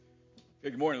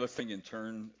Good morning. Let's take and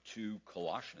turn to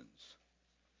Colossians.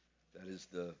 That is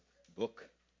the book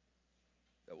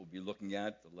that we'll be looking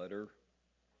at, the letter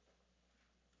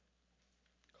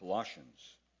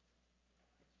Colossians.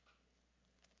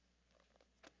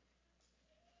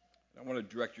 I want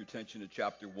to direct your attention to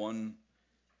chapter 1,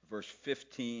 verse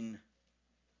 15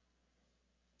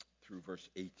 through verse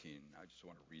 18. I just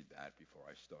want to read that before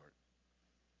I start.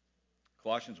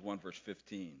 Colossians 1, verse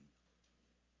 15.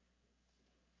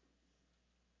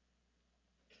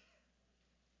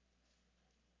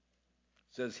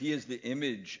 It says, He is the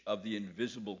image of the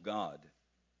invisible God,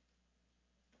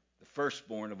 the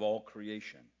firstborn of all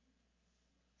creation.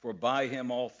 For by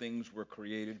him all things were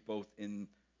created, both in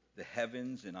the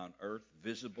heavens and on earth,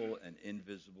 visible and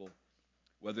invisible,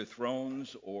 whether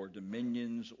thrones or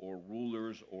dominions or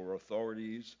rulers or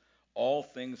authorities. All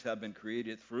things have been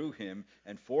created through him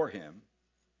and for him.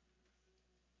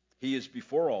 He is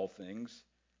before all things,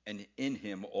 and in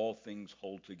him all things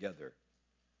hold together.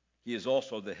 He is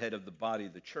also the head of the body,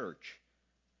 the church,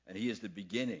 and he is the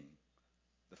beginning,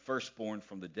 the firstborn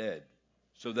from the dead,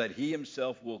 so that he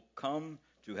himself will come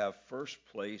to have first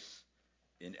place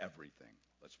in everything.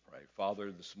 Let's pray.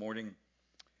 Father, this morning,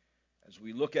 as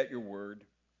we look at your word,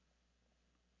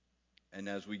 and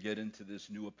as we get into this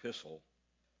new epistle,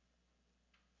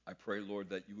 I pray, Lord,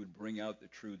 that you would bring out the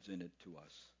truths in it to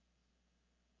us.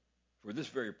 For this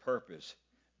very purpose,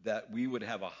 that we would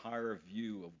have a higher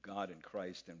view of God and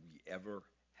Christ than we ever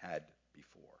had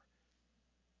before.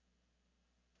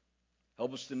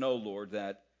 Help us to know, Lord,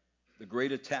 that the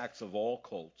great attacks of all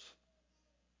cults,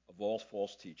 of all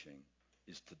false teaching,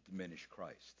 is to diminish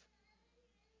Christ.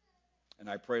 And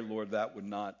I pray, Lord, that would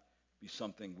not be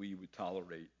something we would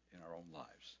tolerate in our own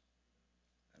lives.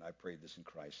 And I pray this in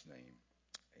Christ's name.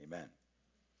 Amen.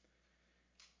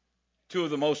 Two of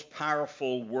the most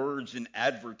powerful words in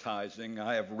advertising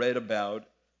I have read about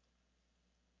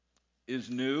is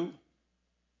new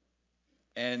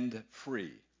and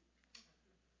free.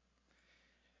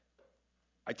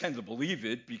 I tend to believe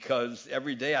it because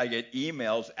every day I get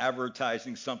emails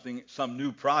advertising some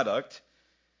new product,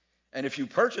 and if you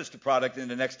purchase the product in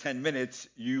the next 10 minutes,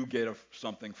 you get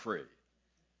something free.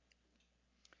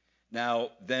 Now,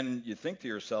 then you think to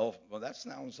yourself, well, that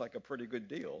sounds like a pretty good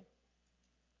deal.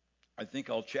 I think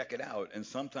I'll check it out. And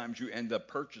sometimes you end up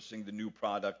purchasing the new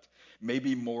product,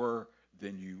 maybe more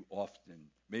than you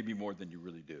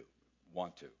really do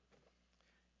want to.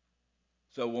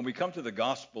 So when we come to the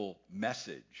gospel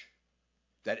message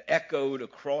that echoed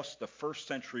across the first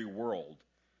century world,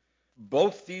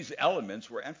 both these elements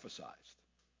were emphasized.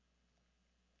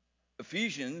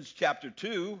 Ephesians chapter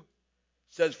 2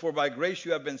 says, For by grace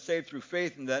you have been saved through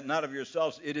faith, and that not of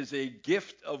yourselves, it is a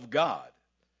gift of God.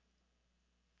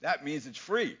 That means it's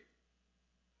free.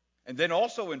 And then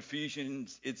also in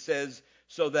Ephesians it says,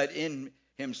 so that in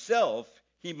himself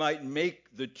he might make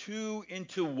the two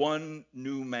into one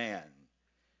new man,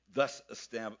 thus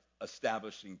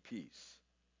establishing peace.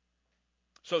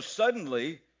 So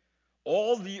suddenly,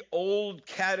 all the old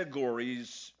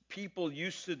categories people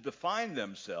used to define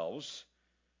themselves,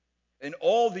 and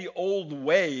all the old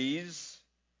ways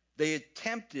they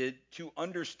attempted to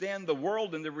understand the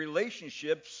world and the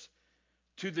relationships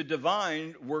to the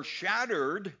divine were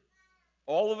shattered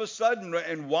all of a sudden.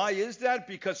 And why is that?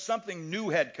 Because something new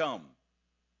had come.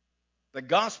 The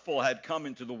gospel had come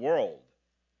into the world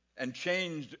and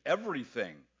changed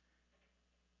everything.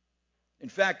 In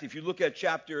fact, if you look at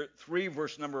chapter 3,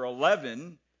 verse number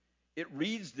 11, it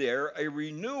reads there, a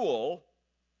renewal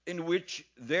in which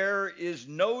there is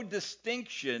no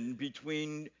distinction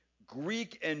between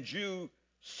Greek and Jew,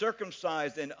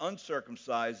 circumcised and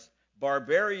uncircumcised,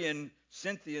 barbarian,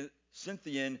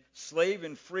 Scythian, slave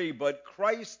and free, but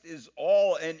Christ is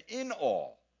all and in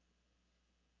all.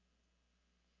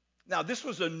 Now, this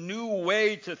was a new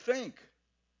way to think.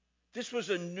 This was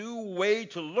a new way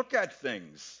to look at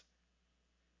things.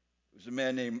 There was a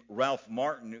man named Ralph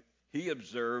Martin. He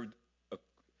observed,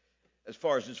 as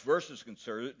far as this verse is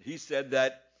concerned, he said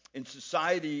that in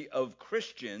society of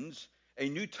Christians, a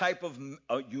new type of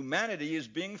humanity is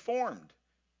being formed.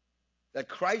 That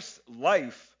Christ's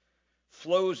life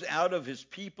flows out of his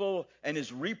people and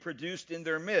is reproduced in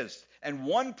their midst. And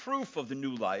one proof of the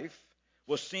new life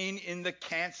was seen in the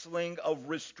canceling of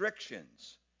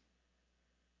restrictions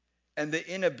and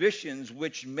the inhibitions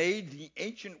which made the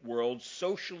ancient world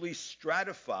socially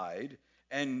stratified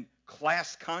and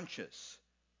class conscious.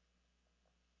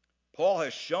 Paul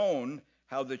has shown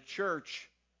how in the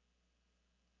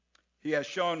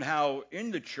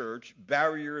church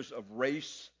barriers of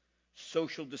race,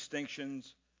 social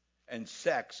distinctions, and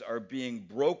sex are being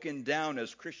broken down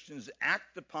as Christians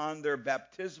act upon their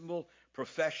baptismal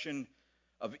profession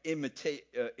of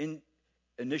initiation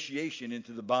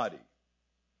into the body.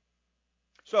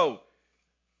 So,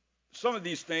 some of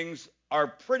these things are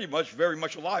pretty much very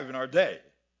much alive in our day.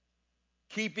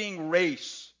 Keeping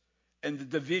race and the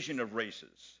division of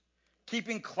races.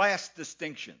 Keeping class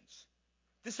distinctions.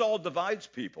 This all divides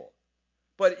people.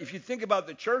 But if you think about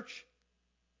the church,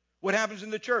 what happens in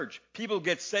the church? People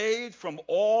get saved from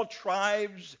all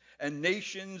tribes and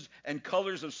nations and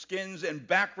colors of skins and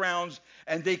backgrounds,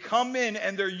 and they come in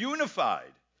and they're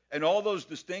unified. And all those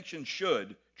distinctions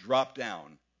should drop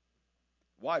down.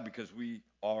 Why? Because we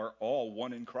are all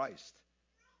one in Christ.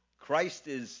 Christ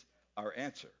is our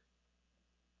answer.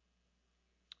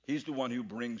 He's the one who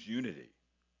brings unity.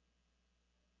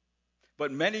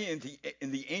 But many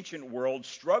in the ancient world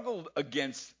struggled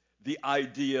against the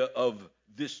idea of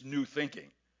this new thinking.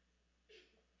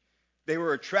 They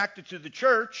were attracted to the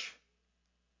church,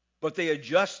 but they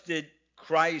adjusted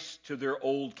Christ to their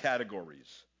old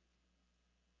categories.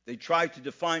 They tried to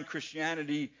define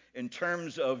Christianity in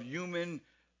terms of human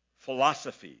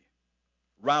philosophy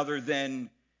rather than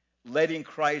letting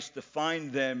Christ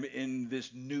define them in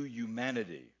this new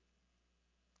humanity.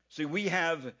 See, we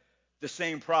have the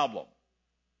same problem.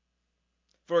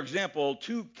 For example,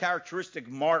 two characteristic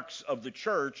marks of the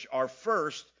church are,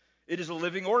 first, it is a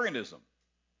living organism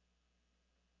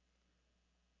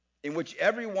in which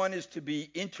everyone is to be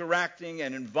interacting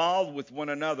and involved with one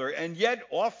another, and yet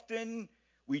often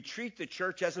we treat the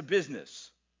church as a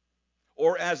business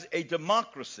or as a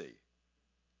democracy,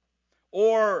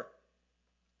 or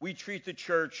we treat the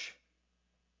church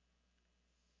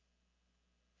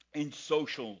in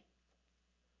social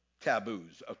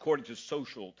taboos, according to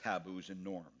social taboos and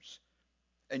norms.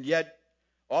 And yet,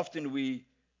 often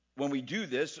when we do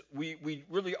this, we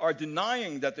really are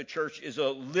denying that the church is a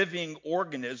living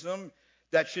organism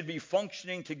that should be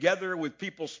functioning together with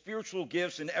people's spiritual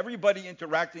gifts and everybody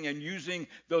interacting and using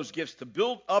those gifts to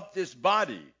build up this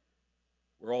body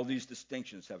where all these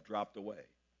distinctions have dropped away.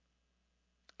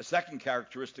 A second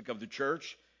characteristic of the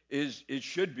church is it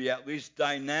should be at least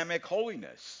dynamic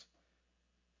holiness,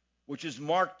 which is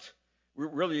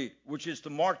to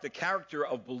mark the character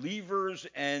of believers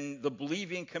and the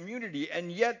believing community.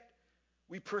 And yet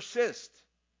we persist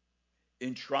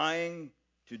in trying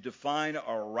to define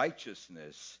our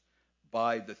righteousness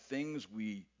by the things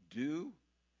we do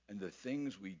and the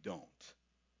things we don't.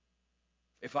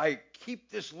 If I keep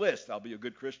this list, I'll be a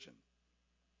good Christian.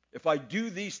 If I do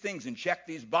these things and check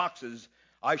these boxes,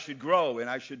 I should grow and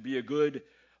I should be a good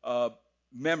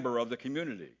member of the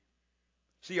community.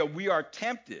 See, we are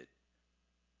tempted.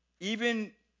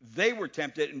 Even they were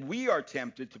tempted, and we are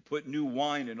tempted to put new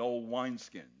wine in old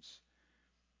wineskins.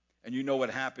 And you know what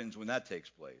happens when that takes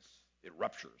place. It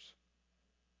ruptures.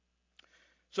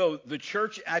 So the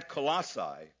church at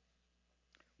Colossae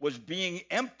was being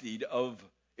emptied of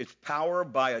its power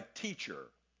by a teacher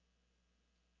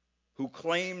who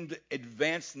claimed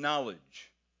advanced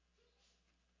knowledge.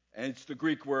 And it's the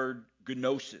Greek word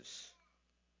gnosis.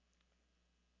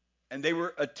 And they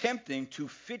were attempting to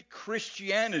fit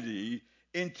Christianity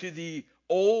into the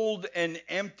old and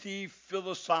empty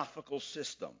philosophical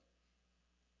system.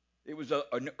 It was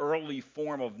an early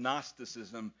form of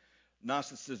Gnosticism.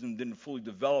 Gnosticism didn't fully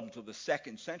develop until the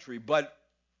 2nd century, but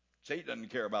Satan doesn't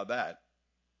care about that.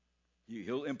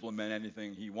 He'll implement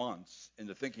anything he wants in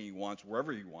the thinking he wants,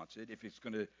 wherever he wants it, if it's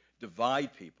going to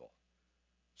divide people.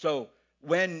 So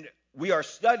when we were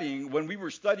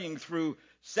studying through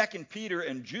 2 Peter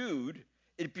and Jude,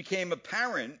 it became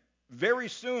apparent very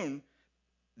soon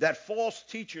that false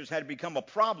teachers had become a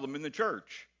problem in the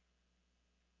church.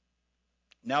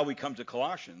 Now we come to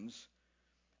Colossians,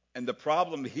 and the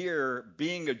problem here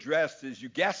being addressed is, you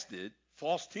guessed it,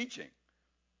 false teaching.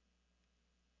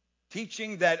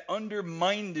 Teaching that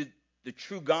undermined the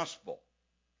true gospel.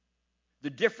 The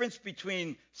difference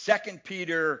between 2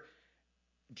 Peter,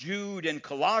 Jude, and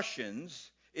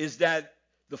Colossians is that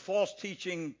the false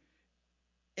teaching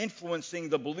influencing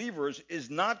the believers is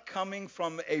not coming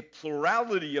from a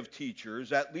plurality of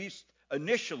teachers, at least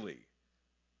initially,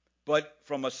 but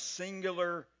from a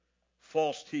singular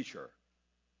false teacher.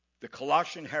 The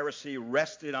Colossian heresy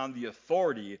rested on the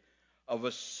authority of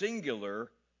a singular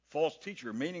false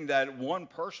teacher, meaning that one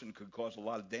person could cause a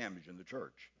lot of damage in the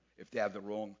church if they have the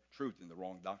wrong truth and the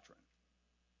wrong doctrine.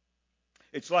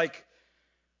 It's like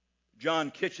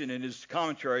John Kitchen in his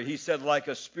commentary, he said, like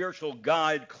a spiritual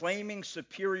guide claiming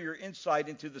superior insight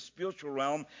into the spiritual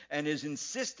realm and is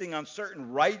insisting on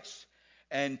certain rites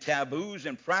and taboos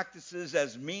and practices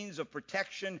as means of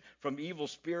protection from evil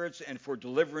spirits and for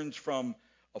deliverance from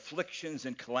afflictions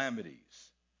and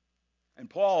calamities. And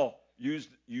Paul used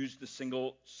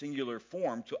the singular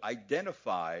form to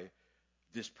identify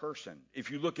this person. If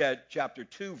you look at chapter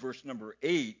 2, verse number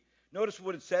 8, notice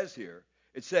what it says here.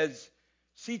 It says,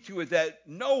 see to it that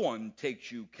no one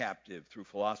takes you captive through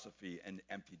philosophy and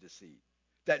empty deceit.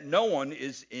 That no one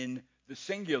is in the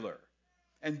singular.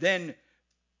 And then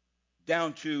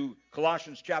down to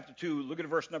Colossians chapter 2, look at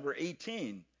verse number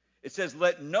 18. It says,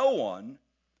 let no one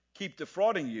keep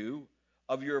defrauding you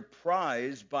of your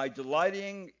prize by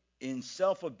delighting in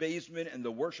self-abasement and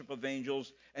the worship of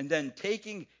angels, and then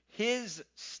taking his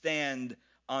stand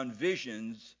on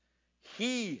visions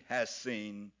he has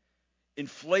seen,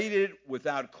 inflated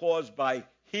without cause by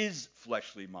his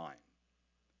fleshly mind.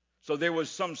 So there was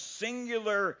some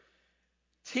singular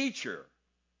teacher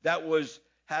that was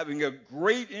having a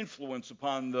great influence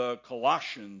upon the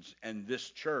Colossians and this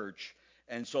church.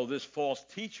 And so this false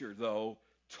teacher, though,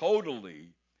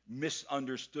 totally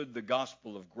misunderstood the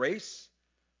gospel of grace,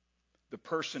 the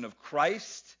person of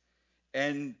Christ,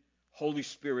 and Holy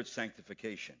Spirit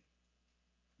sanctification.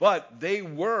 But they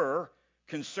were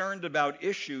concerned about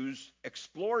issues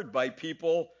explored by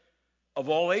people of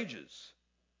all ages.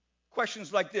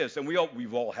 Questions like this, and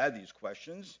we've all had these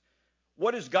questions.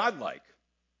 What is God like?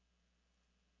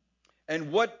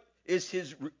 And what is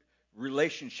his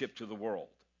relationship to the world?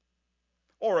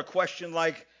 Or a question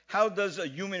like, how does a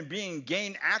human being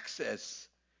gain access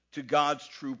to God's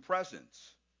true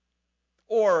presence?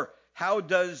 Or how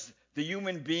does the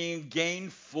human being gain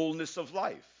fullness of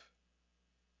life?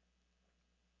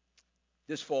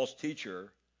 This false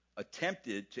teacher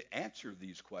attempted to answer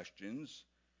these questions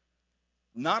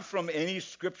not from any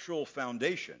scriptural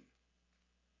foundation,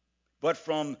 but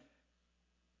from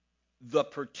the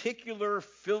particular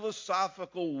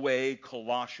philosophical way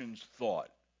Colossians thought.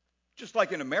 Just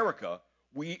like in America,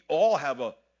 we all have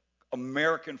an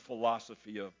American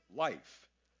philosophy of life,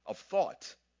 of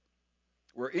thought.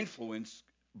 We're influenced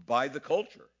by the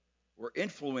culture. We're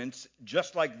influenced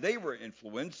just like they were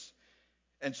influenced.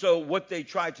 And so what they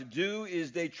tried to do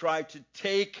is they tried to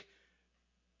take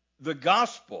the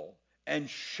gospel and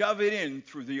shove it in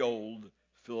through the old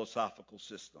philosophical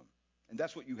system. And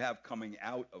that's what you have coming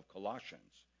out of Colossians.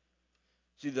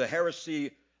 See, the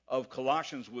heresy of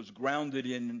Colossians was grounded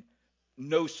in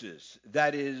gnosis,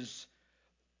 that is,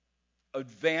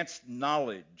 advanced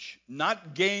knowledge,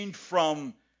 not gained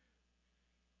from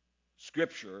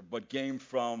Scripture, but gained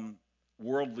from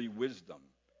worldly wisdom,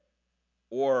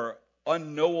 or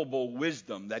unknowable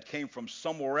wisdom that came from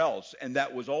somewhere else, and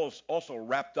that was also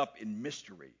wrapped up in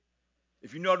mystery.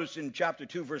 If you notice in chapter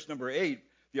 2, verse number 8,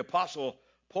 the Apostle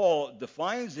Paul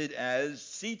defines it as,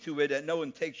 see to it that no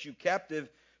one takes you captive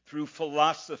through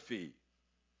philosophy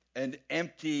and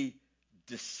empty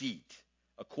deceit,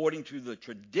 according to the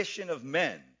tradition of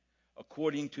men,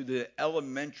 according to the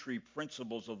elementary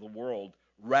principles of the world,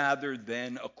 rather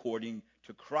than according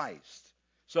to Christ.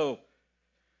 So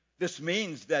this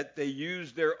means that they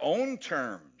use their own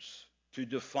terms to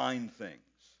define things,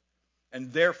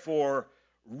 and therefore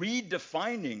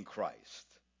redefining Christ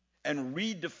and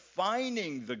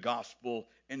redefining the gospel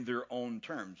in their own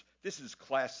terms. This is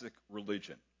classic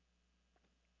religion.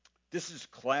 This is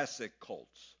classic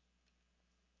cults.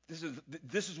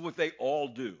 This is what they all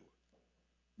do.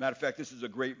 Matter of fact, this is a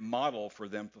great model for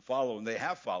them to follow, and they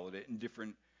have followed it in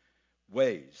different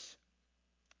ways.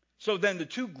 So then the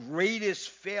two greatest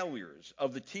failures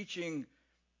of the teaching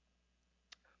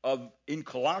in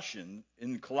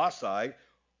Colossae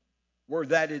were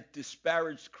that it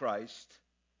disparaged Christ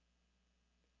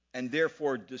and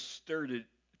therefore distorted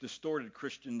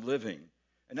Christian living.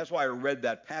 And that's why I read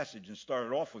that passage and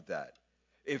started off with that.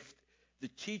 If the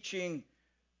teaching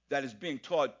that is being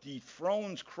taught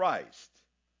dethrones Christ,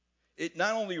 it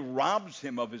not only robs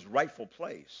him of his rightful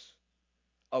place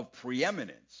of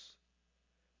preeminence,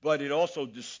 but it also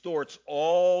distorts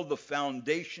all the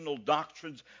foundational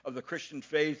doctrines of the Christian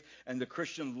faith, and the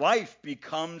Christian life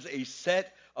becomes a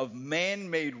set of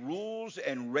man-made rules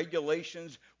and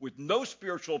regulations with no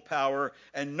spiritual power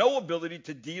and no ability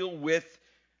to deal with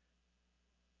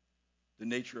the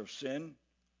nature of sin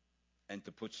and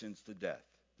to put sins to death.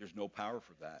 There's no power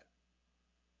for that.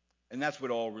 And that's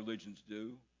what all religions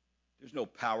do. There's no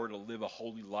power to live a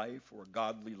holy life or a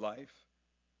godly life.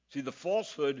 See, the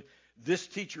falsehood this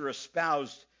teacher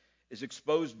espoused is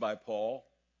exposed by Paul.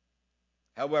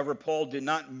 However, Paul did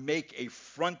not make a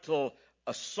frontal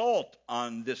assault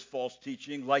on this false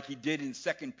teaching like he did in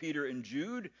 2 Peter and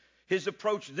Jude. His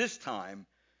approach this time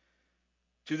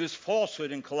to this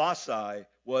falsehood in Colossae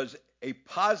was a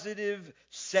positive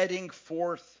setting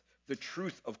forth the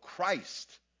truth of Christ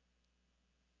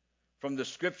from the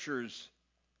Scriptures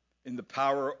in the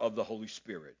power of the Holy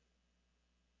Spirit.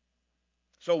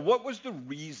 So what was the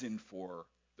reason for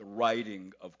the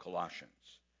writing of Colossians?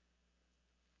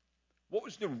 What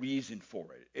was the reason for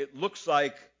it? It looks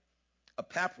like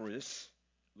Epaphras,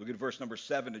 look at verse number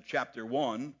 7 of chapter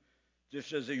 1,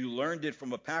 just as you learned it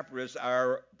from Epaphras,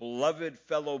 our beloved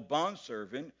fellow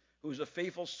bondservant, who is a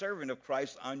faithful servant of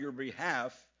Christ on your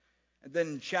behalf. And then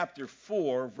in chapter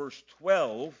 4, verse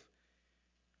 12,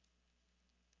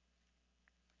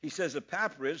 he says,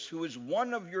 Epaphras, who is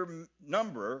one of your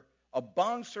number, a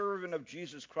bondservant of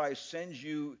Jesus Christ, sends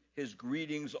you his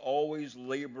greetings, always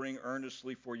laboring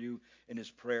earnestly for you in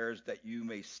his prayers, that you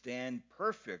may stand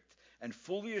perfect and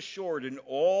fully assured in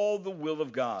all the will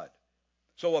of God.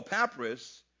 So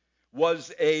Epaphras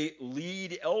was a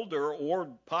lead elder, or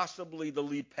possibly the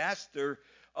lead pastor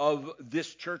of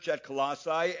this church at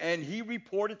Colossae, and he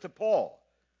reported to Paul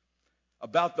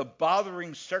about the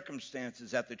bothering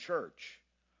circumstances at the church,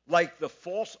 like the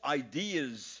false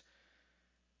ideas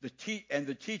and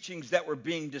the teachings that were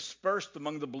being dispersed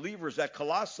among the believers at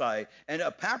Colossae. And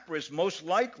Epaphras most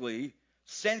likely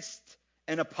sensed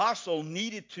an apostle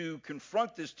needed to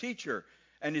confront this teacher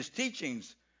and his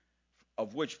teachings,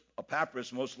 of which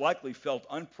Epaphras most likely felt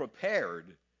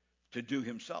unprepared to do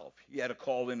himself. He had to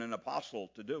call in an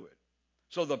apostle to do it.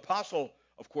 So the apostle,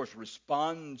 of course,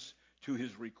 responds to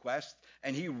his request,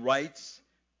 and he writes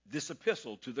this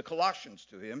epistle to the Colossians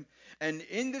to him. And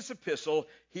in this epistle,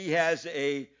 he has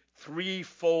a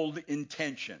threefold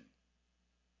intention.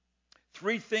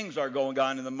 Three things are going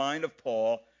on in the mind of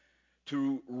Paul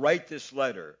to write this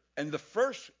letter. And the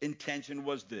first intention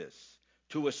was this: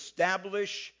 to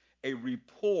establish a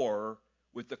rapport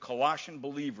with the Colossian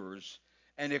believers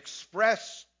and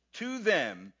express to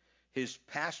them his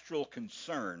pastoral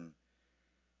concern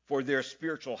for their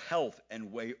spiritual health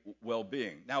and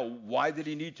well-being. Now, why did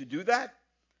he need to do that?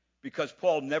 Because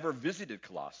Paul never visited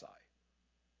Colossae.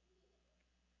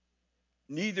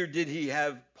 Neither did he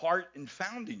have part in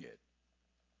founding it.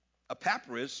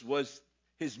 Epaphras was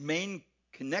his main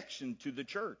connection to the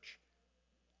church.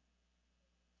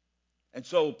 And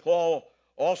so Paul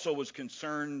also was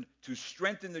concerned to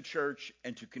strengthen the church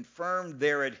and to confirm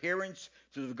their adherence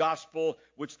to the gospel,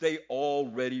 which they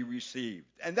already received.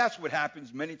 And that's what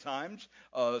happens many times.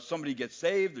 Somebody gets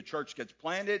saved, the church gets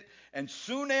planted, and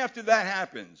soon after that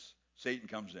happens, Satan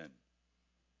comes in.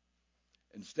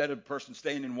 Instead of a person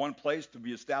staying in one place to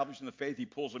be established in the faith, he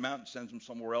pulls them out and sends them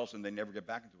somewhere else, and they never get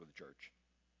back into the church.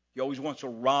 He always wants to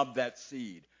rob that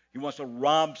seed. He wants to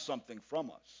rob something from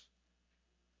us.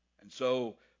 And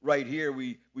so right here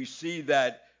we see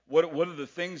that what are the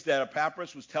things that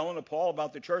Epaphras was telling to Paul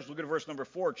about the church? Look at verse number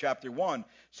 4, chapter 1.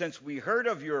 Since we heard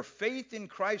of your faith in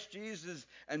Christ Jesus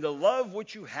and the love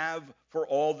which you have for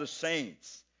all the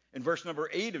saints. In verse number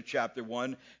 8 of chapter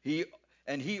 1, he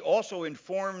also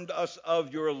informed us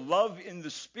of your love in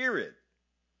the Spirit.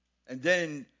 And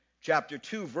then chapter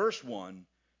 2, verse 1,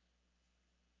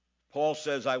 Paul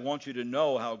says, I want you to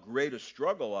know how great a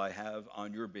struggle I have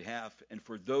on your behalf and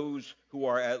for those who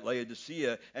are at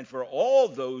Laodicea and for all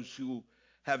those who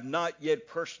have not yet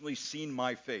personally seen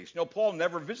my face. No, Paul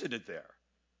never visited there.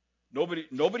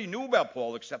 Nobody knew about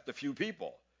Paul except a few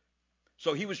people.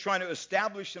 So he was trying to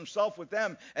establish himself with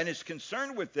them and his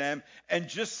concern with them and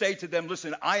just say to them,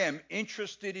 listen, I am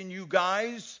interested in you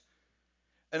guys,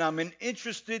 and I'm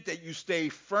interested that you stay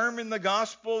firm in the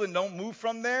gospel and don't move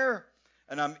from there.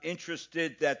 And I'm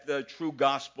interested that the true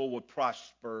gospel would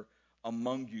prosper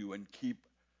among you and keep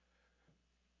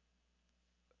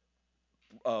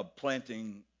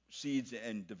planting seeds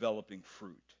and developing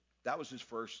fruit. That was his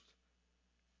first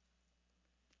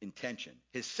intention.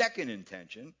 His second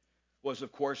intention was,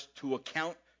 of course, to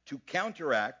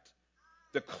counteract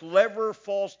the clever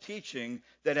false teaching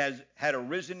that had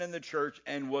arisen in the church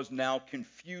and was now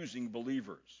confusing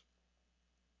believers.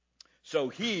 So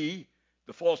he,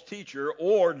 the false teacher,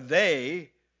 or they,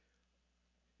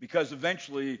 because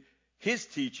eventually his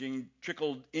teaching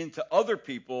trickled into other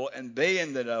people and they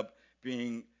ended up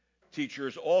being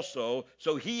teachers also.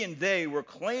 So he and they were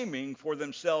claiming for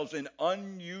themselves an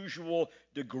unusual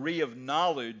degree of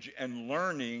knowledge and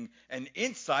learning and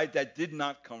insight that did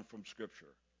not come from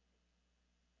Scripture.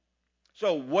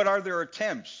 So what are their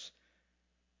attempts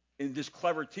in this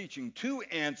clever teaching to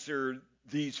answer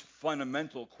these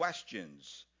fundamental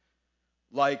questions?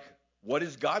 Like, what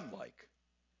is God like?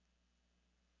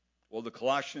 Well, the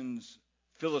Colossians'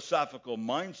 philosophical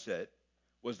mindset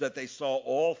was that they saw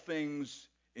all things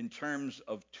in terms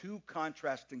of two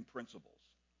contrasting principles.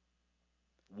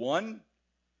 One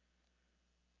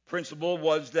principle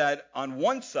was that on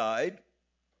one side,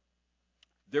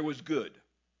 there was good.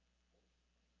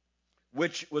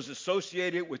 which was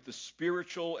associated with the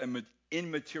spiritual and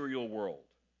immaterial world.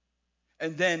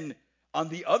 And then on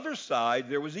the other side,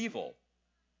 there was evil,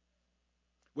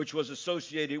 which was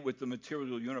associated with the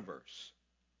material universe.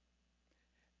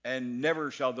 And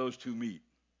never shall those two meet.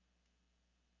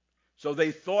 So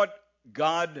they thought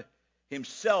God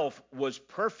himself was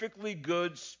perfectly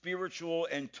good, spiritual,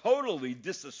 and totally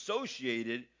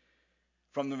disassociated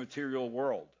from the material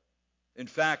world. In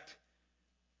fact,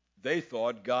 they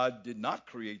thought God did not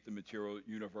create the material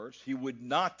universe. He would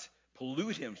not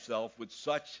pollute himself with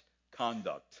such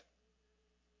conduct.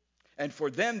 And for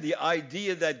them, the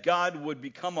idea that God would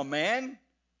become a man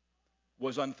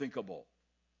was unthinkable.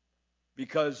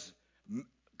 Because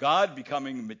God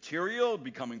becoming material,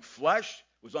 becoming flesh,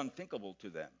 was unthinkable to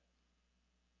them.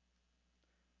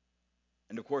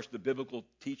 And of course, the biblical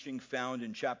teaching found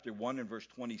in chapter 1 and verse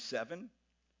 27,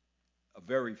 a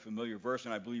very familiar verse,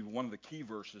 and I believe one of the key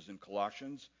verses in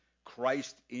Colossians,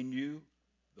 Christ in you,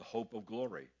 the hope of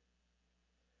glory.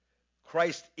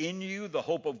 Christ in you, the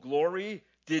hope of glory,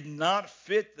 did not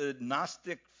fit the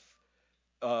Gnostic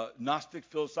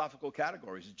philosophical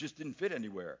categories. It just didn't fit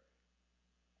anywhere.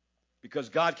 Because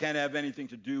God can't have anything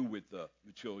to do with the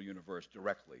material universe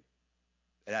directly.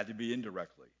 It had to be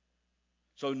indirectly.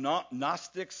 So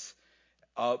Gnostics,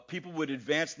 people with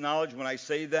advanced knowledge, when I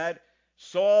say that,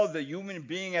 saw the human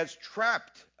being as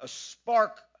trapped, a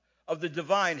spark of the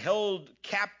divine held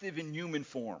captive in human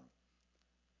form.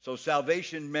 So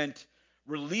salvation meant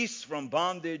release from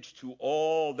bondage to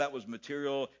all that was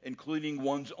material, including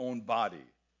one's own body.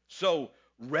 So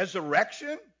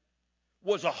resurrection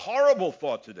was a horrible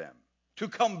thought to them. To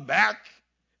come back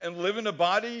and live in a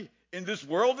body in this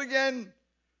world again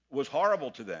was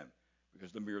horrible to them,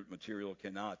 because the material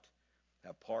cannot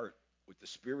have part with the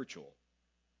spiritual.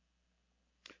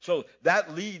 So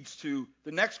that leads to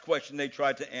the next question they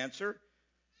tried to answer.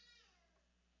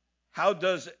 How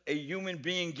does a human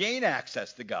being gain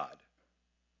access to God?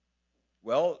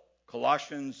 Well,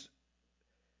 Colossian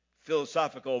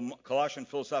philosophical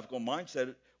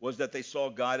mindset was that they saw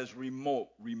God as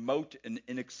remote and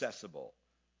inaccessible.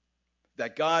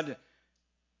 That God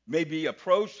may be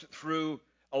approached through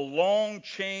a long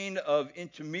chain of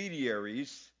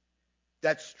intermediaries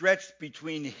that stretched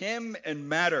between him and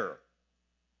matter.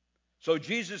 So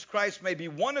Jesus Christ may be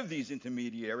one of these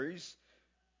intermediaries,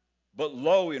 but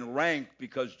low in rank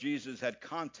because Jesus had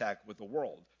contact with the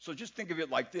world. So just think of it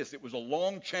like this. It was a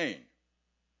long chain.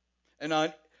 And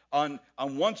on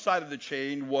one side of the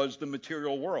chain was the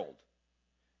material world.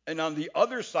 And on the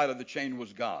other side of the chain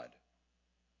was God.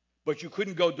 But you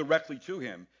couldn't go directly to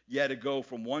him. You had to go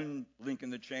from one link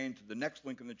in the chain to the next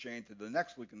link in the chain to the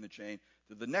next link in the chain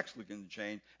to the next link in the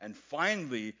chain. And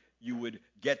finally, you would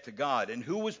get to God. And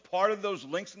who was part of those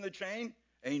links in the chain?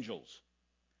 Angels.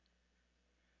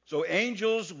 So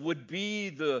angels would be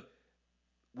the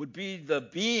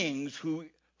beings who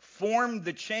formed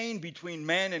the chain between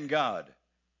man and God.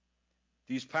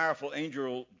 These powerful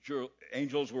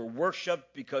angels were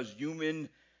worshipped because human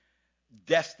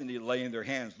destiny lay in their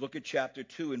hands. Look at chapter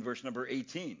 2 and verse number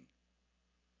 18.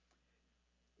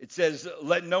 It says,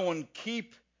 let no one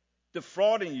keep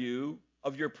defrauding you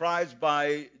of your prize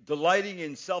by delighting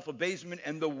in self-abasement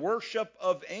and the worship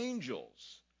of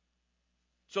angels.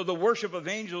 So the worship of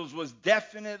angels was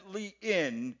definitely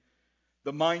in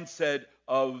the mindset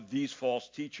of these false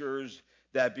teachers,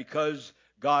 that because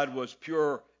God was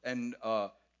pure and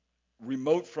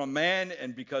remote from man,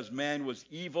 and because man was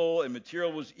evil and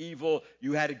material was evil,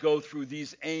 you had to go through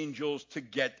these angels to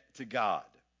get to God.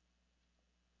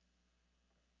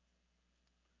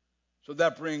 So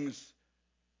that brings,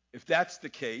 if that's the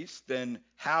case, then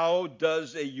how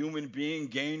does a human being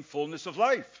gain fullness of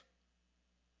life?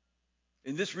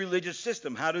 In this religious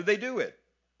system, how do they do it?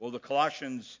 Well, the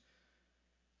Colossians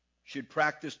should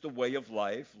practice the way of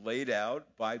life laid out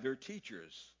by their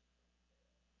teachers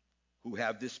who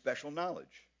have this special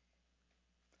knowledge.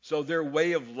 So their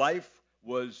way of life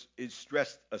it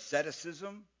stressed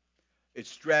asceticism, it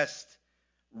stressed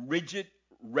rigid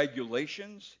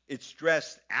regulations, it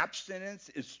stressed abstinence,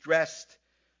 it stressed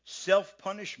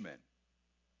self-punishment.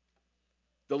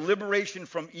 The liberation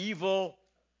from evil,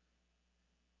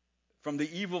 from the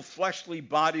evil fleshly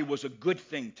body, was a good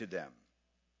thing to them.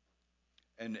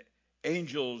 And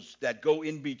angels that go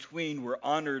in between were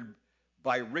honored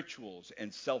by rituals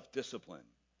and self-discipline.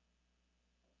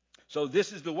 So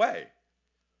this is the way.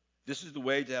 This is the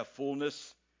way to have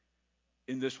fullness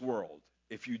in this world,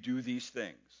 if you do these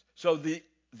things. So the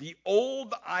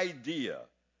old idea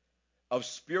of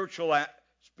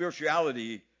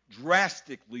spirituality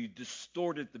drastically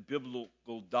distorted the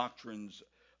biblical doctrines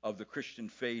of the Christian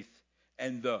faith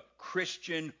and the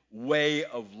Christian way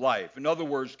of life. In other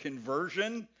words,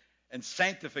 conversion and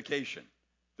sanctification.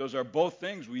 Those are both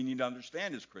things we need to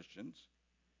understand as Christians.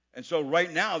 And so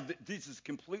right now, this is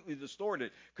completely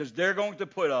distorted because they're going to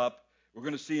put up, we're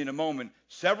going to see in a moment,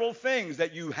 several things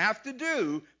that you have to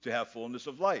do to have fullness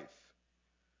of life.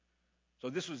 So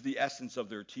this was the essence of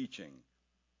their teaching.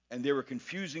 And they were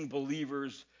confusing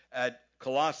believers at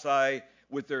Colossae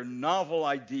with their novel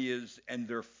ideas and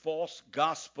their false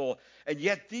gospel. And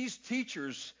yet these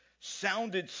teachers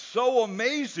sounded so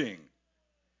amazing.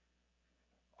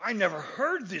 I never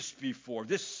heard this before.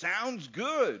 This sounds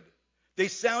good. They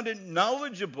sounded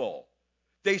knowledgeable.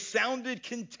 They sounded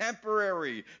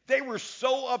contemporary. They were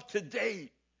so up to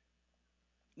date.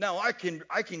 Now I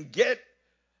can get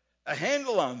a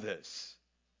handle on this.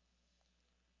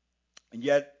 And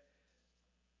yet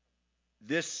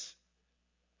this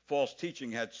false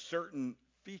teaching had certain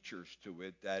features to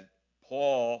it that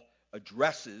Paul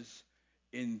addresses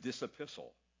in this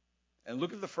epistle. And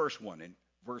look at the first one in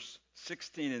verse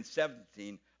 16 and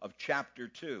 17 of chapter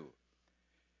 2.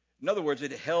 In other words,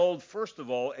 it held, first of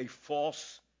all, a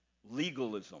false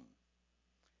legalism.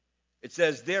 It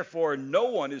says, therefore, no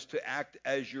one is to act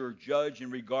as your judge in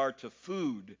regard to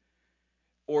food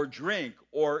or drink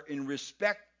or in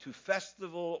respect to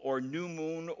festival or new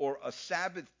moon or a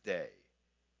Sabbath day.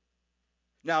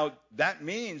 Now, that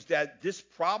means that this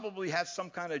probably has some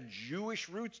kind of Jewish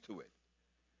roots to it.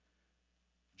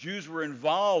 Jews were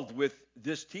involved with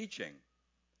this teaching.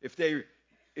 If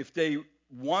they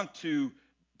want to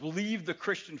believe the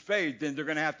Christian faith, then they're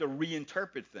going to have to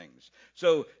reinterpret things.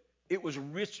 So it was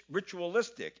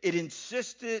ritualistic. It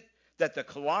insisted that the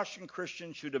Colossian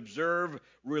Christians should observe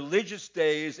religious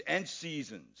days and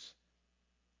seasons.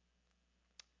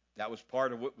 That was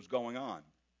part of what was going on.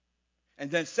 And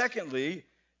then secondly,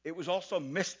 it was also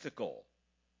mystical.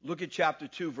 Look at chapter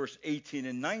 2, verse 18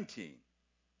 and 19.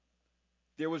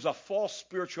 There was a false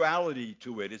spirituality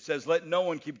to it. It says, let no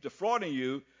one keep defrauding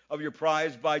you of your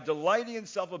prize by delighting in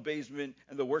self-abasement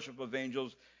and the worship of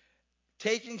angels,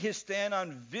 taking his stand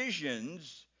on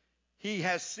visions he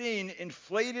has seen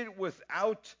inflated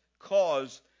without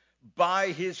cause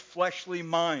by his fleshly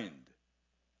mind.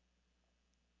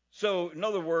 So, in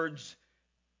other words,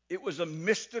 it was a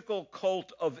mystical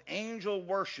cult of angel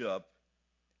worship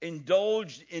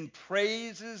indulged in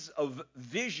praises of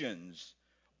visions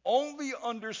only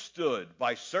understood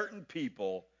by certain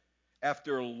people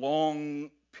after a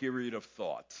long period of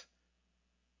thought.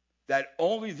 That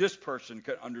only this person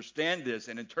could understand this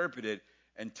and interpret it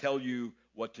and tell you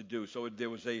what to do. So there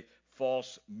was a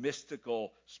false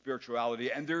mystical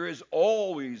spirituality, and there is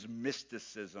always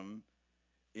mysticism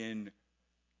in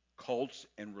cults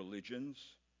and religions.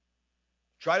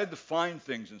 Try to define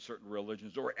things in certain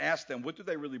religions or ask them, what do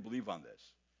they really believe on this?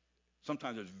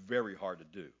 Sometimes it's very hard to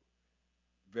do.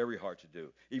 Very hard to do.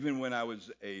 Even when I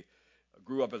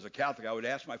grew up as a Catholic, I would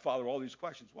ask my father all these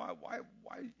questions. Why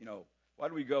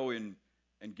do we go in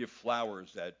and give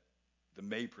flowers at the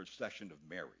May procession of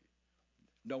Mary?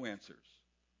 No answers.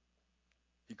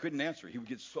 He couldn't answer. He would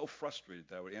get so frustrated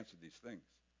that I would answer these things.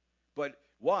 But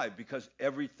why? Because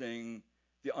everything,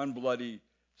 the unbloody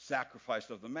sacrifice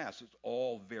of the Mass, is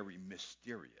all very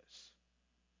mysterious.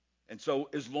 And so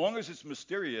as long as it's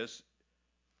mysterious,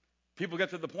 people get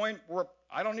to the point where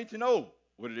I don't need to know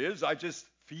what it is. I just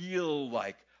feel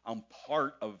like I'm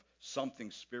part of something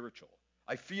spiritual.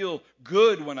 I feel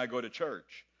good when I go to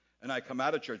church, and I come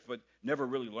out of church, but never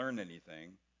really learn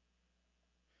anything.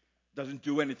 Doesn't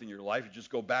do anything in your life. You just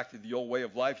go back to the old way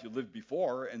of life you lived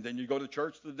before, and then you go to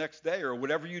church the next day or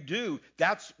whatever you do.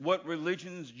 That's what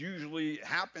religions usually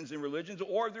happens in religions.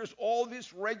 Or there's all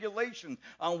this regulation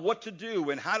on what to do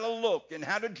and how to look and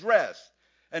how to dress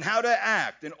and how to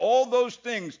act. And all those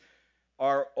things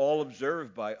are all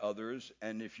observed by others.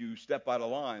 And if you step out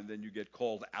of line, then you get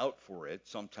called out for it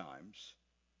sometimes.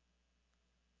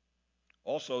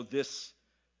 Also,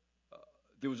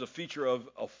 there was a feature of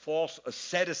a false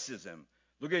asceticism.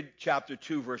 Look at chapter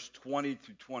 2, verse 20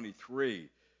 through 23.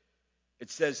 It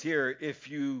says here, if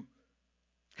you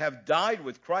have died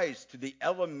with Christ to the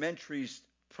elementary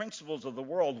principles of the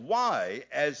world, why,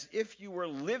 as if you were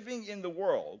living in the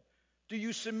world, do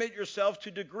you submit yourself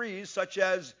to degrees such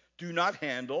as do not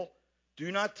handle,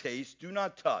 do not taste, do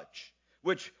not touch,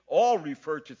 which all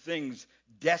refer to things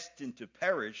destined to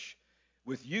perish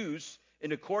with use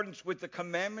in accordance with the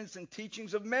commandments and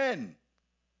teachings of men?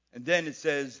 And then it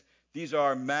says, these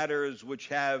are matters which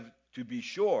have, to be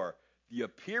sure, the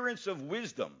appearance of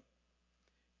wisdom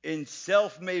in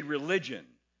self-made religion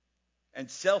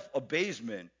and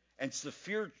self-abasement and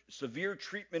severe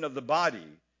treatment of the body,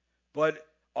 but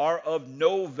are of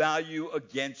no value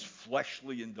against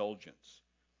fleshly indulgence.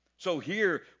 So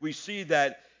here we see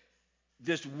that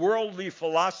this worldly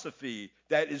philosophy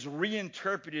that is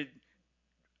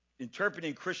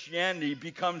interpreting Christianity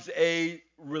becomes a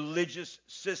religious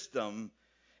system.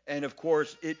 And of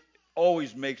course, it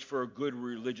always makes for a good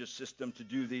religious system to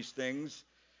do these things,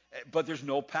 but there's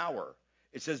no power.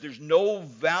 It says there's no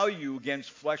value against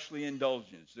fleshly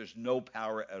indulgence. There's no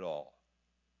power at all.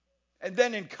 And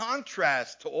then in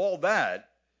contrast to all that,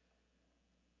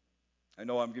 I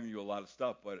know I'm giving you a lot of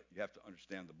stuff, but you have to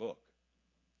understand the book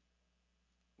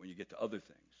when you get to other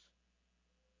things.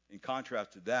 In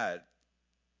contrast to that,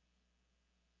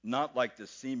 not like the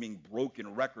seeming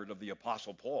broken record of the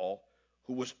Apostle Paul,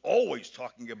 who was always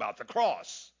talking about the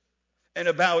cross and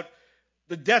about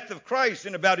the death of Christ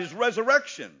and about his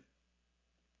resurrection.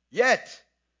 Yet,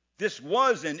 this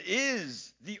was and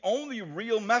is the only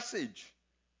real message.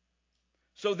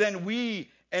 So then we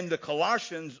and the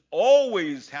Colossians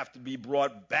always have to be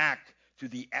brought back to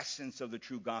the essence of the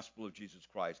true gospel of Jesus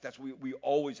Christ. We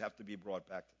always have to be brought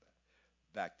back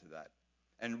to that.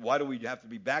 And why do we have to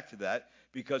be back to that?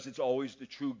 Because it's always the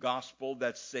true gospel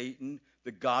that Satan,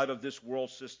 the god of this world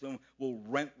system, will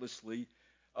relentlessly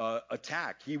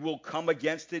attack. He will come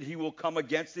against it. He will come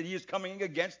against it. He is coming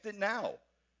against it now.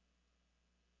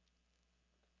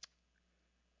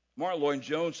 Martin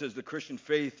Lloyd-Jones says the Christian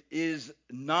faith is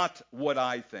not what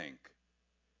I think.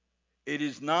 It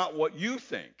is not what you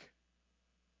think.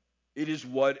 It's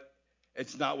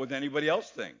not what anybody else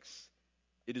thinks.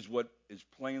 It is what is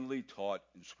plainly taught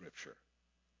in Scripture.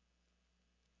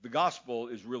 The gospel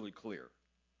is really clear.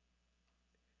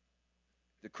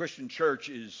 The Christian church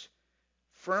is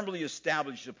firmly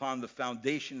established upon the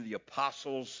foundation of the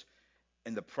apostles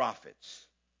and the prophets,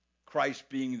 Christ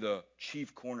being the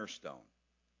chief cornerstone.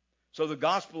 So the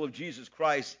gospel of Jesus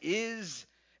Christ is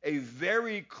a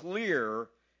very clear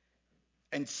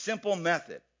and simple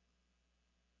method.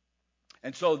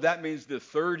 And so that means the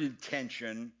third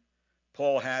intention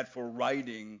Paul had for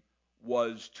writing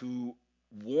was to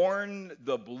warn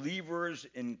the believers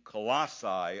in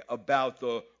Colossae about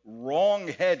the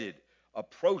wrong-headed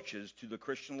approaches to the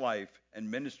Christian life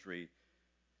and ministry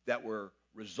that were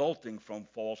resulting from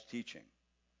false teaching.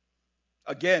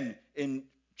 Again, in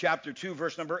chapter 2,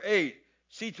 verse number 8,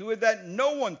 see to it that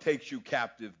no one takes you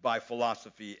captive by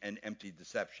philosophy and empty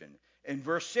deception. In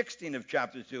verse 16 of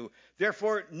chapter 2,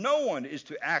 therefore no one is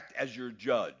to act as your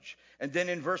judge. And then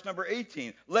in verse number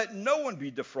 18, let no one be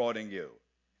defrauding you.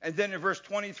 And then in verse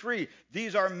 23,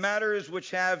 these are matters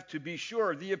which have, to be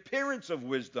sure, the appearance of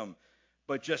wisdom,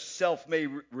 but just self-made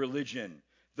religion,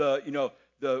 the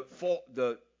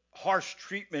harsh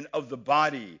treatment of the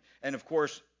body, and of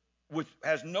course, which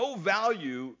has no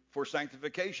value for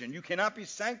sanctification. You cannot be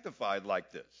sanctified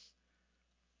like this.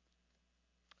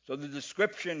 So the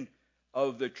description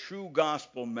of the true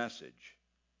gospel message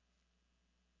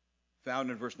found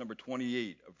in verse number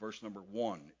 28 of verse number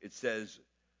 1, it says,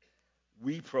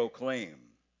 we proclaim,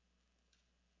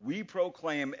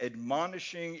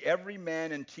 admonishing every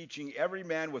man and teaching every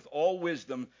man with all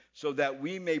wisdom, so that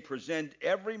we may present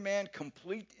every man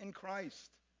complete in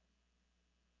Christ.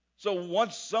 So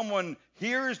once someone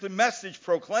hears the message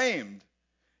proclaimed,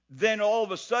 then all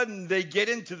of a sudden they get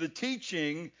into the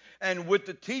teaching, and what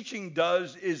the teaching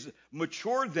does is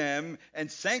mature them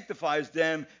and sanctifies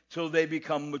them till they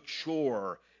become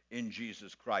mature in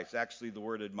Jesus Christ. Actually, the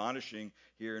word admonishing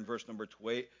here in verse number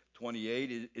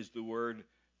 28 is the word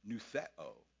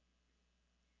nutheo,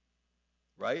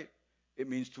 right? It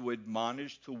means to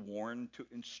admonish, to warn, to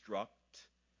instruct.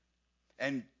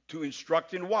 And to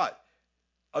instruct in what?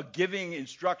 Giving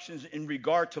instructions in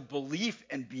regard to belief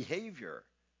and behavior.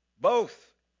 Both.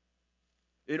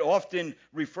 It often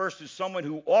refers to someone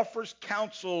who offers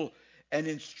counsel and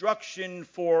instruction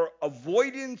for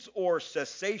avoidance or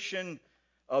cessation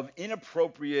of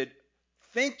inappropriate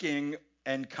thinking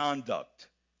and conduct,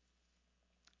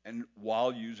 and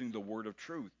while using the word of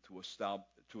truth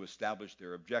to establish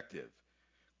their objective,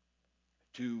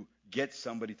 to get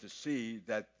somebody to see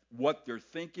that what they're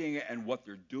thinking and what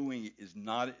they're doing is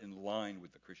not in line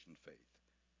with the Christian faith.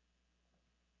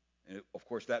 And of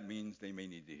course, that means they may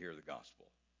need to hear the gospel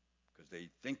because they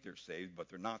think they're saved, but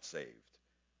they're not saved.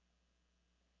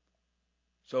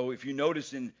 So if you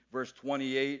notice in verse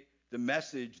 28, the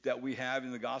message that we have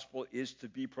in the gospel is to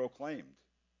be proclaimed.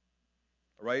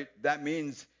 All right? That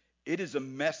means it is a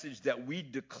message that we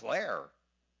declare.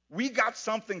 We got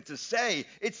something to say.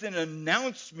 It's an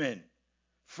announcement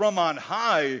from on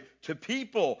high to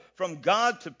people, from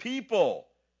God to people.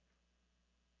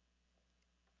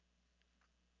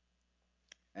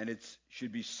 And it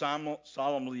should be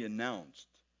solemnly announced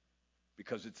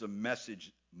because it's a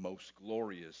message most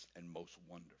glorious and most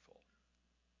wonderful.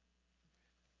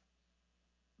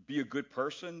 Be a good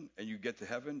person and you get to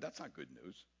heaven, that's not good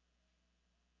news.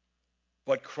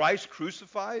 But Christ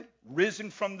crucified, risen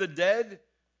from the dead,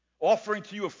 offering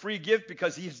to you a free gift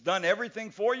because he's done everything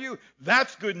for you,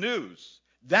 that's good news.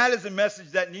 That is a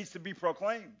message that needs to be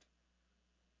proclaimed.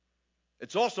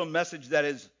 It's also a message that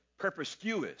is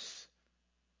perspicuous.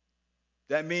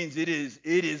 That means it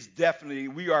is definitely,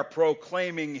 we are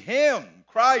proclaiming him,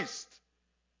 Christ.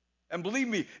 And believe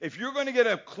me, if you're going to get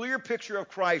a clear picture of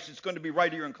Christ, it's going to be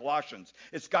right here in Colossians.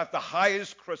 It's got the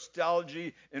highest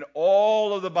Christology in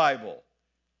all of the Bible.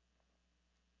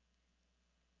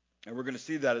 And we're going to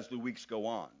see that as the weeks go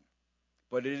on.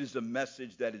 But it is a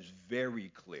message that is very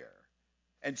clear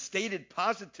and stated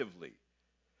positively.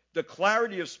 The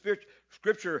clarity of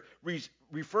Scripture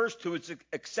refers to its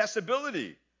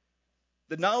accessibility.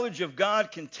 The knowledge of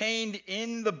God contained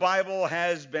in the Bible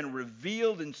has been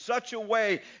revealed in such a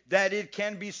way that it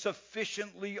can be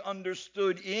sufficiently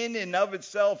understood in and of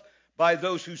itself by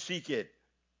those who seek it.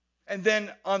 And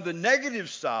then on the negative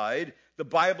side, the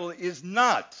Bible is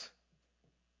not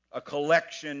a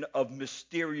collection of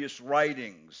mysterious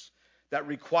writings that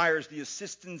requires the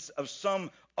assistance of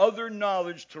some other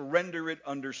knowledge to render it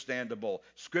understandable.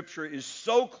 Scripture is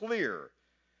so clear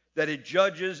that it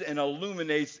judges and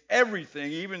illuminates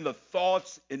everything, even the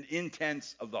thoughts and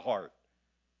intents of the heart.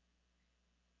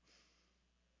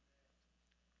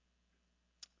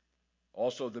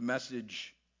 Also, the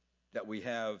message that we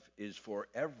have is for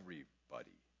everybody.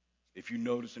 If you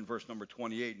notice in verse number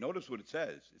 28, notice what it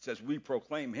says. It says, we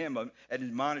proclaim him and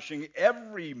admonishing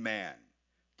every man,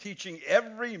 teaching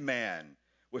every man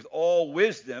with all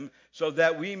wisdom, so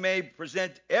that we may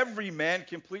present every man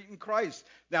complete in Christ.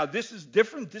 Now, this is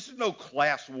different. This is no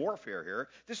class warfare here.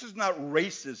 This is not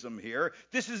racism here.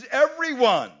 This is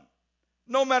everyone.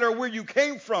 No matter where you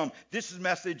came from, this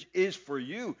message is for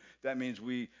you. That means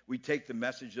we take the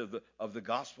message of the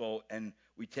gospel and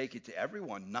we take it to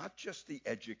everyone, not just the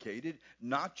educated,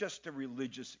 not just the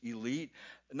religious elite,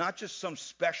 not just some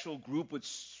special group with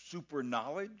super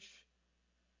knowledge.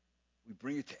 We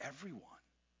bring it to everyone.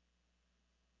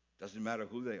 Doesn't matter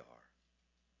who they are.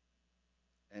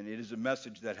 And it is a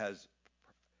message that has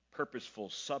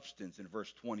purposeful substance. In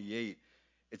verse 28,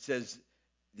 it says,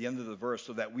 the end of the verse,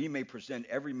 so that we may present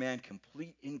every man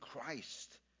complete in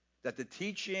Christ. That the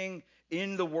teaching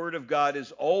in the Word of God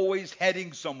is always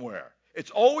heading somewhere.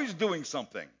 It's always doing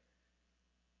something.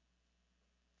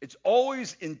 It's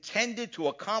always intended to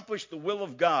accomplish the will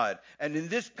of God. And in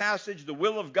this passage, the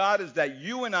will of God is that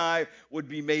you and I would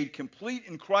be made complete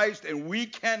in Christ, and we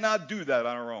cannot do that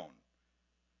on our own.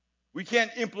 We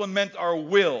can't implement our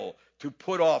will to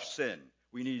put off sin.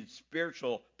 We need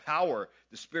spiritual power,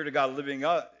 the Spirit of God living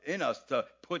in us to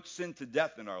put sin to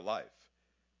death in our life.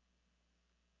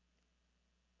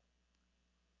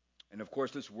 And of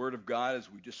course, this Word of God, as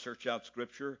we just search out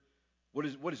Scripture, what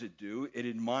does it do? It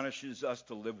admonishes us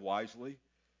to live wisely.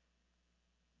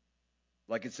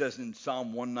 Like it says in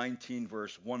Psalm 119,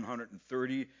 verse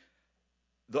 130,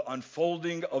 the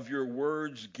unfolding of your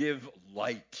words give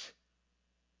light.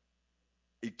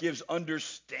 It gives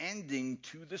understanding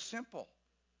to the simple.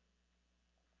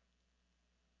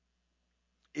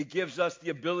 It gives us the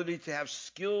ability to have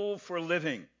skill for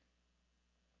living.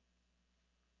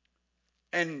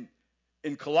 And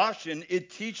in Colossians,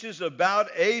 it teaches about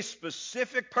a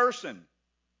specific person.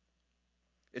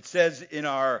 It says in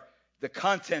the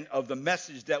content of the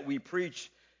message that we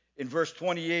preach in verse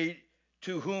 28,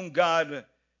 to whom God,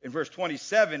 in verse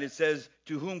 27, it says,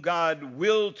 to whom God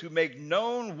willed to make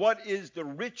known what is the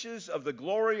riches of the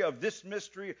glory of this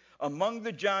mystery among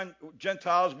the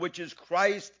Gentiles, which is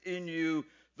Christ in you,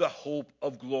 the hope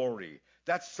of glory.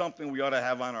 That's something we ought to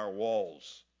have on our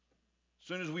walls. As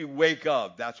soon as we wake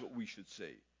up, that's what we should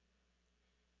see.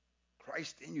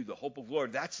 Christ in you, the hope of glory.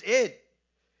 That's it.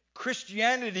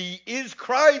 Christianity is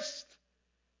Christ.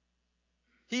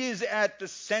 He is at the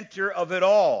center of it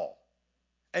all.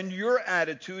 And your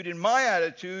attitude and my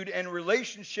attitude and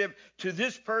relationship to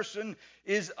this person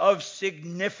is of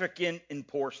significant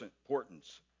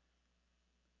importance.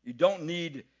 You don't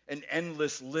need an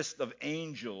endless list of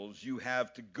angels you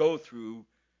have to go through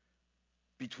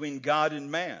between God and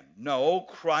man. No,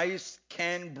 Christ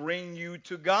can bring you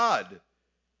to God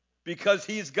because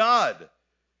he's God.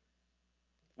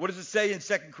 What does it say in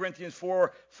 2 Corinthians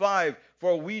 4:5?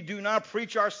 For we do not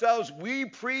preach ourselves, we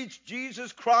preach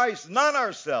Jesus Christ, not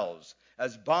ourselves,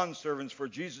 as bondservants for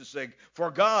Jesus' sake.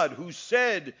 For God, who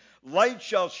said, light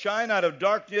shall shine out of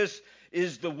darkness,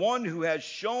 is the one who has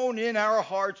shown in our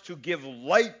hearts to give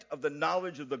light of the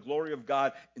knowledge of the glory of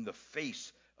God in the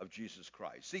face of Jesus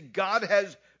Christ. See, God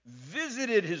has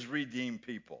visited his redeemed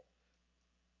people.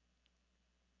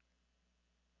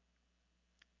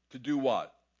 To do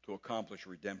what? To accomplish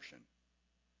redemption.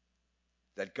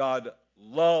 That God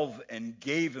loved and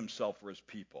gave himself for his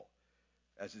people.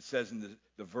 As it says in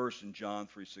the verse in John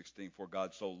 3:16, for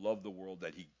God so loved the world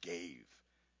that he gave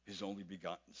his only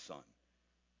begotten Son.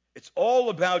 It's all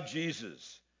about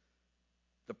Jesus,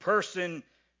 the person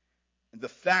and the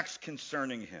facts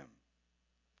concerning him.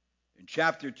 In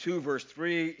chapter 2, verse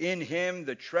 3, in him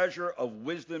the treasure of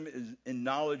wisdom and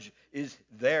knowledge is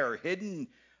there. Hidden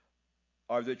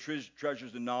are the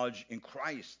treasures of knowledge in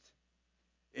Christ.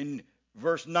 In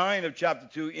verse 9 of chapter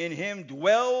 2, in him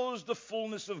dwells the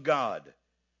fullness of God.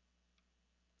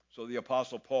 So the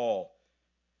Apostle Paul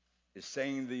is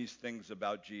saying these things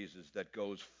about Jesus that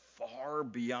goes far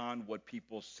beyond what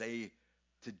people say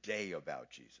today about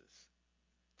Jesus.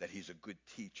 That he's a good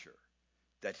teacher,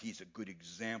 that he's a good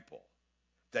example,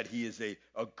 that he is a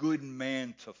good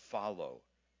man to follow.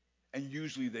 And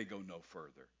usually they go no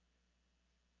further.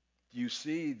 You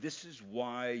see, this is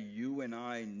why you and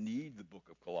I need the book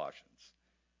of Colossians.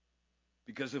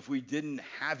 Because if we didn't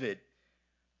have it,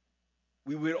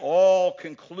 we would all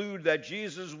conclude that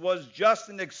Jesus was just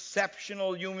an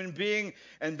exceptional human being,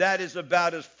 and that is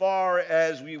about as far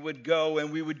as we would go,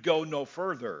 and we would go no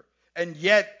further. And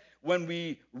yet, when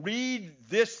we read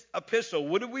this epistle,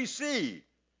 what do we see?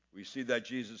 We see that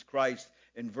Jesus Christ,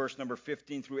 in verse number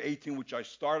 15 through 18, which I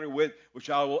started with,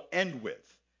 which I will end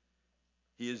with,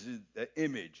 he is the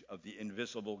image of the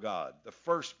invisible God, the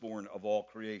firstborn of all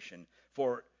creation.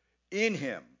 For in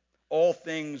him all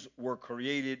things were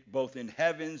created, both in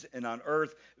heavens and on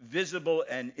earth, visible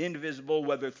and invisible,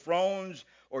 whether thrones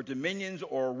or dominions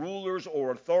or rulers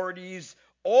or authorities.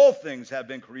 All things have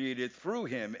been created through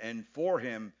him and for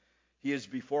him. He is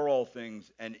before all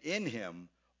things, and in him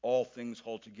all things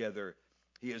hold together.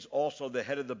 He is also the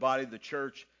head of the body, the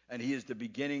church, and he is the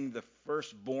beginning, the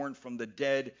firstborn from the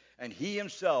dead, and he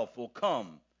himself will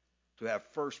come to have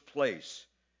first place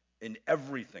in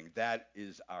everything. That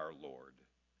is our Lord.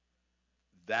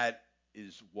 That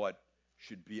is what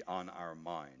should be on our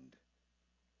mind.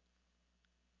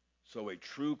 So a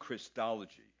true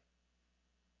Christology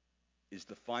is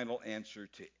the final answer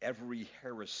to every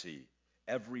heresy,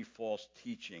 every false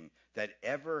teaching that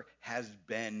ever has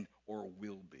been or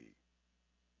will be.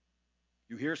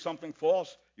 You hear something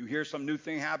false, you hear some new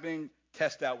thing happening,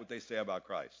 test out what they say about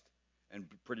Christ. And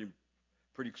pretty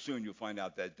soon you'll find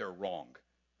out that they're wrong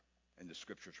and the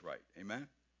scripture's right. Amen?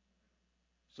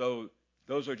 So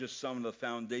those are just some of the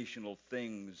foundational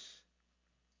things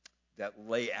that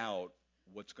lay out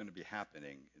what's going to be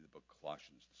happening in the book of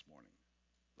Colossians this morning.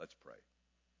 Let's pray.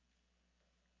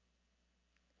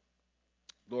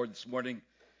 Lord, this morning,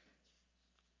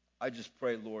 I just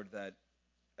pray, Lord, that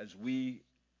as we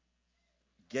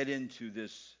get into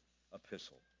this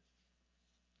epistle,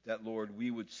 that, Lord, we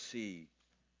would see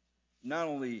not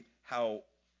only how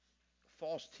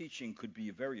false teaching could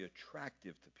be very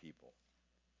attractive to people,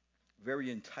 very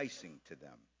enticing to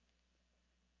them,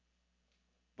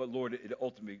 but, Lord, it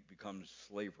ultimately becomes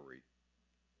slavery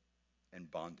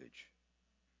and bondage.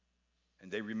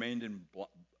 And they remained in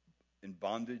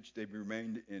bondage. They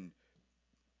remained in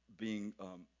being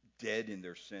dead in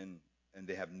their sin, and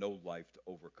they have no life to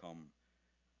overcome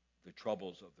the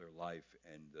troubles of their life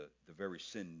and the very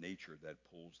sin nature that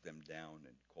pulls them down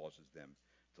and causes them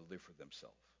to live for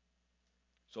themselves.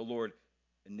 So, Lord,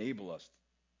 enable us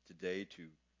today to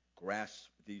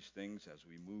grasp these things as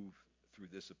we move through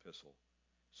this epistle.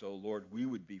 So, Lord, we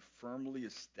would be firmly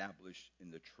established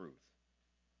in the truth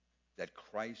that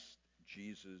Christ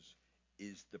Jesus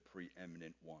is the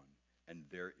preeminent one, and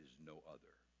there is no other.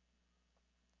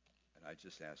 And I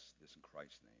just ask this in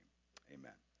Christ's name.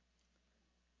 Amen.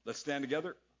 Let's stand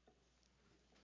together.